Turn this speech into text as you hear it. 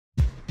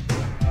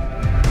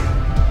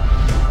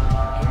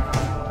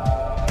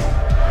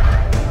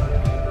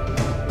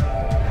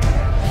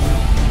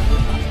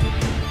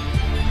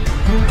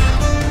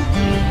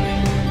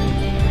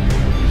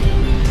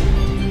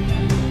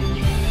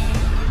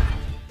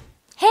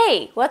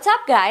Hey, what's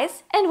up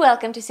guys, and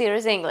welcome to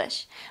Serious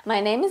English.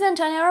 My name is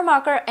Antonia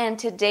Remarker and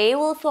today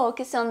we'll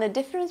focus on the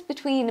difference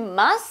between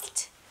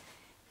must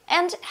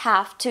and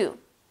have to.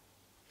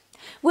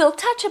 We'll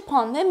touch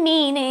upon the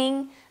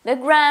meaning, the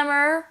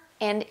grammar,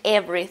 and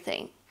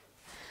everything.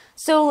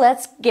 So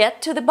let's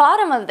get to the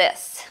bottom of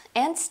this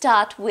and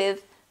start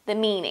with the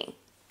meaning.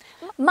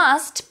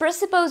 Must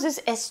presupposes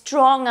a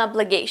strong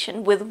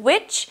obligation with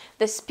which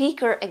the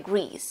speaker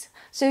agrees.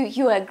 So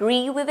you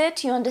agree with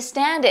it, you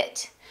understand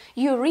it.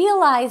 You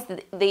realize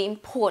the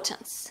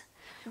importance.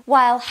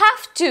 While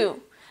have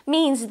to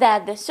means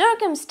that the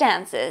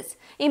circumstances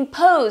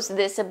impose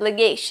this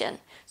obligation.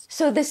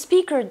 So the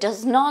speaker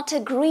does not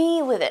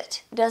agree with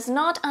it, does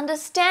not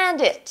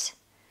understand it.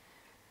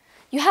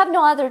 You have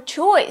no other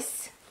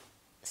choice.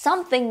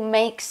 Something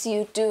makes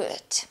you do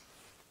it.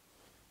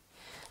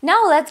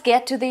 Now let's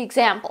get to the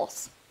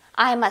examples.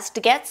 I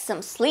must get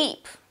some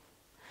sleep.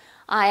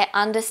 I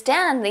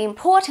understand the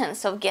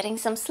importance of getting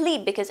some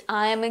sleep because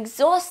I am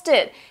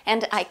exhausted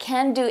and I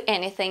can't do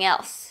anything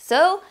else.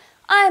 So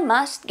I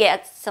must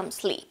get some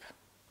sleep.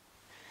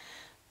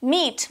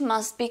 Meat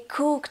must be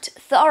cooked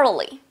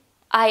thoroughly.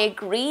 I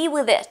agree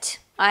with it.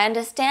 I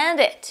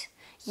understand it.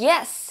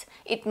 Yes,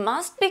 it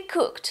must be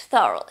cooked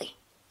thoroughly.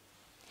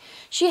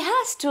 She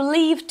has to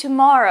leave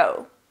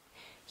tomorrow.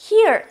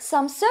 Here,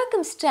 some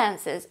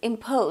circumstances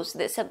impose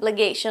this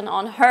obligation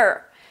on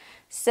her.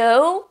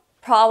 So,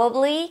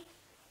 probably,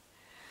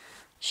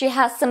 she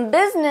has some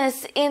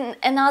business in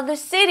another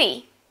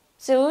city.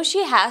 So,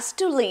 she has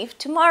to leave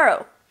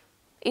tomorrow.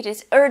 It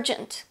is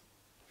urgent.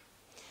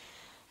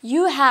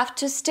 You have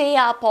to stay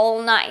up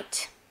all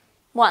night.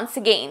 Once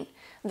again,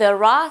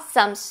 there are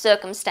some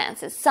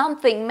circumstances.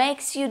 Something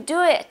makes you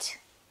do it.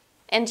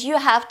 And you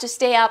have to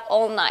stay up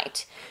all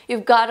night.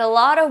 You've got a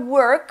lot of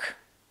work,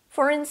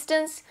 for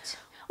instance,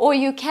 or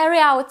you carry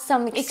out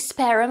some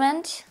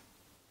experiment.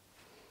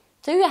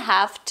 So you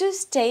have to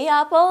stay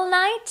up all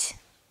night.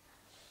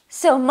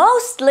 So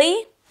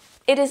mostly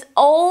it is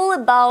all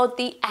about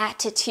the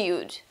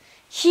attitude.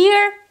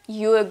 Here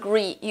you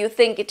agree, you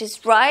think it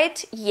is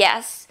right,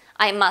 yes,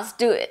 I must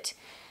do it.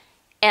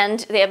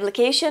 And the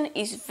application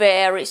is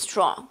very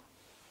strong.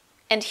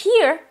 And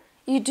here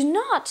you do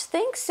not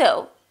think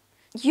so.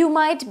 You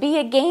might be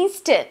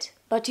against it,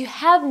 but you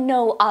have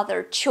no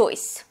other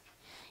choice.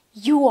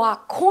 You are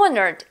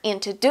cornered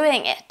into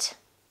doing it.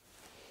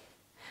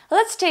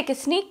 Let's take a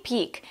sneak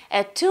peek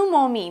at two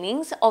more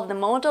meanings of the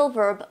modal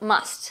verb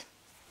must.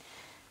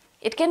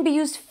 It can be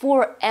used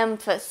for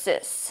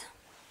emphasis.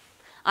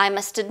 I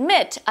must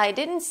admit, I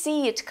didn't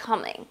see it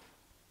coming.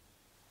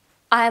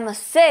 I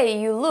must say,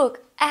 you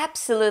look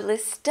absolutely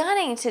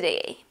stunning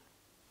today.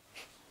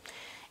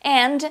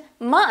 And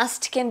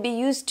must can be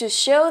used to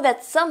show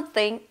that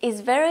something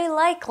is very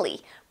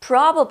likely,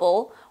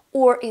 probable,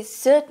 or is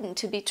certain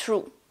to be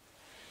true.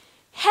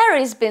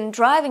 Harry's been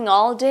driving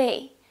all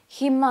day.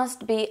 He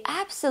must be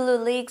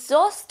absolutely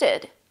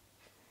exhausted.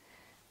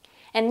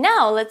 And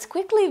now let's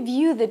quickly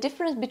view the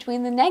difference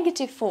between the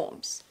negative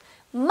forms.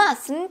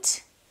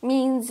 Mustn't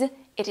means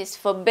it is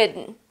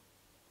forbidden.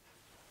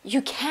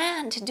 You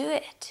can't do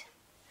it.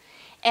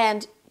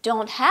 And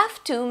don't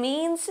have to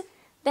means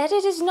that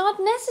it is not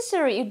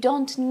necessary. You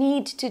don't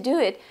need to do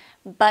it,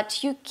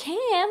 but you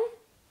can.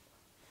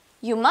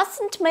 You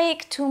mustn't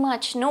make too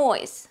much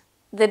noise.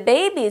 The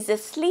baby is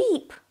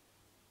asleep.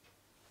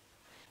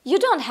 You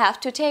don't have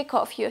to take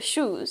off your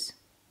shoes.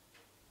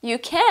 You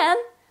can,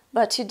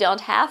 but you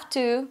don't have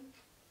to.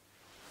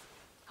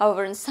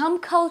 However, in some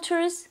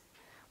cultures,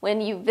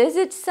 when you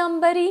visit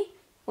somebody,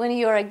 when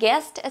you're a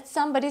guest at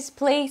somebody's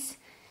place,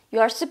 you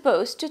are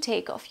supposed to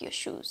take off your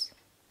shoes.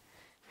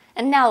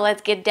 And now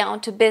let's get down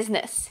to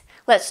business.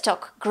 Let's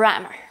talk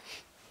grammar.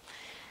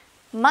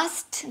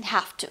 Must and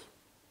have to.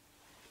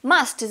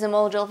 Must is a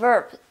modal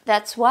verb.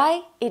 That's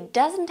why it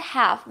doesn't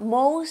have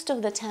most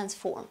of the tense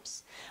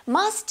forms.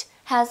 Must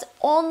has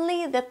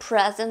only the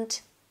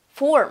present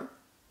form,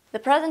 the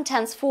present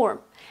tense form,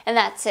 and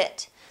that's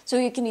it. So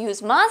you can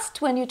use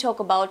must when you talk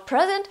about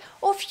present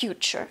or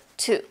future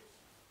too.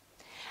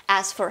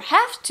 As for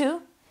have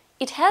to,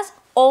 it has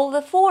all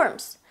the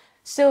forms.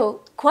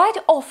 So quite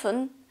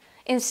often,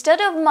 instead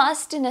of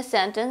must in a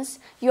sentence,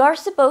 you are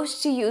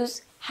supposed to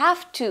use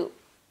have to.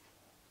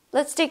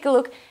 Let's take a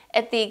look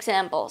at the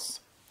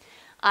examples.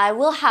 I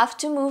will have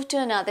to move to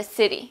another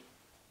city.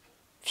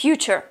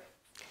 Future.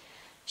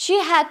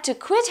 She had to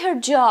quit her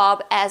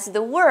job as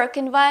the work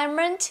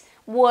environment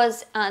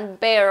was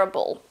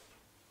unbearable.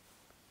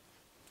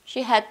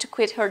 She had to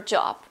quit her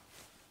job.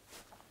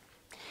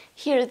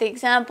 Here the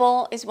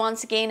example is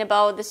once again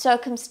about the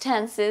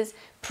circumstances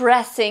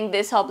pressing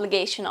this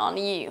obligation on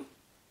you.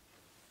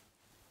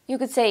 You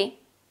could say,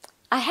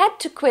 I had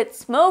to quit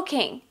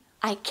smoking.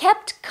 I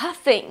kept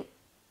coughing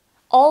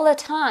all the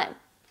time.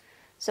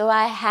 So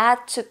I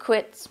had to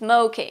quit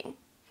smoking.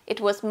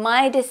 It was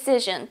my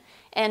decision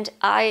and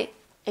I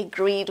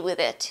agreed with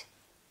it.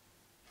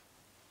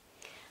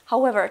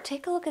 However,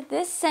 take a look at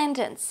this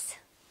sentence.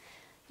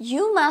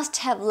 You must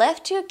have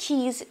left your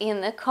keys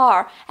in the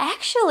car.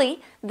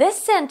 Actually,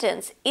 this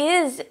sentence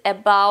is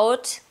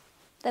about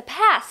the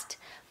past,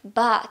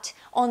 but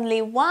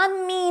only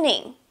one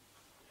meaning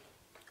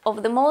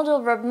of the modal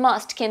verb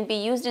must can be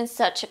used in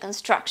such a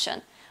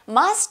construction.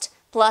 Must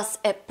plus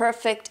a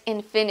perfect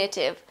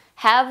infinitive.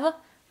 Have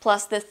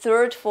plus the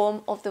third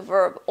form of the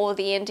verb or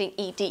the ending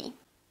ed.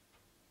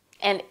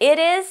 And it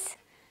is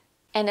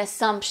an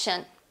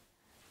assumption.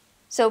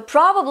 So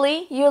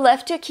probably you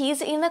left your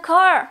keys in the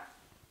car.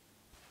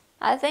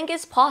 I think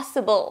it's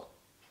possible.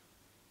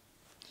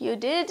 You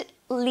did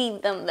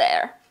leave them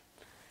there.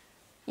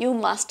 You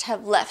must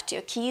have left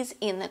your keys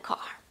in the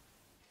car.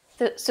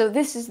 So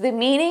this is the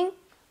meaning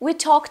we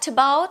talked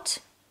about.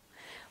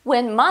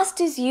 When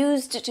must is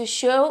used to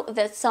show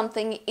that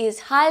something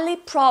is highly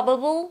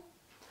probable,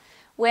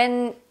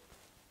 when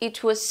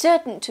it was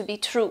certain to be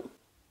true.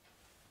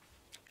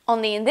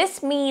 Only in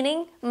this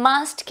meaning,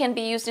 must can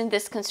be used in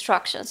this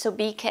construction, so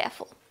be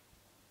careful.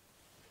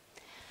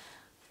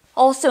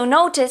 Also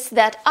notice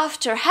that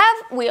after have,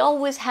 we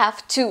always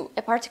have to,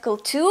 a particle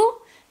to,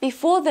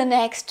 before the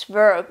next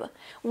verb.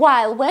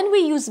 While when we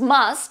use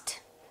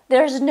must,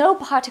 there's no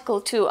particle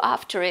to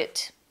after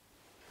it.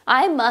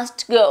 I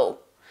must go.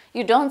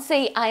 You don't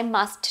say I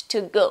must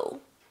to go.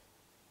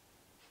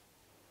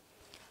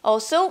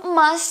 Also,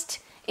 must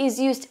is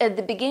used at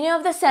the beginning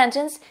of the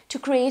sentence to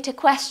create a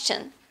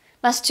question.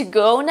 Must you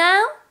go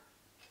now?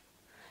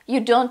 You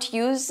don't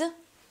use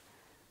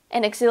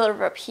an auxiliary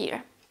verb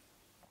here.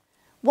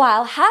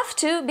 While have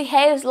to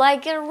behaves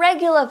like a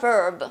regular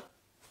verb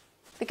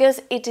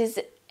because it is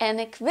an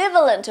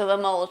equivalent of a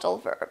modal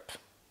verb.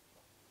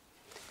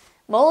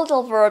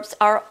 Modal verbs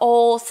are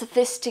all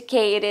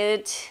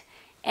sophisticated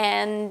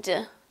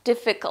and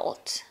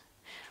difficult,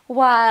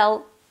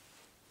 while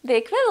the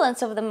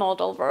equivalents of the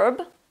modal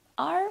verb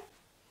are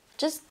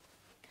just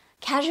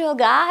casual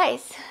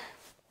guys.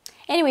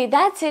 Anyway,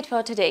 that's it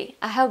for today.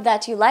 I hope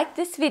that you liked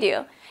this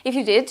video. If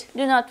you did,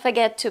 do not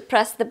forget to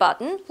press the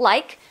button,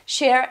 like,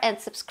 share and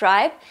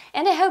subscribe,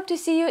 and I hope to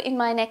see you in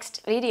my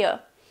next video.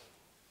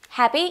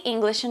 Happy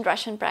English and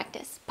Russian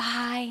practice.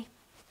 Bye!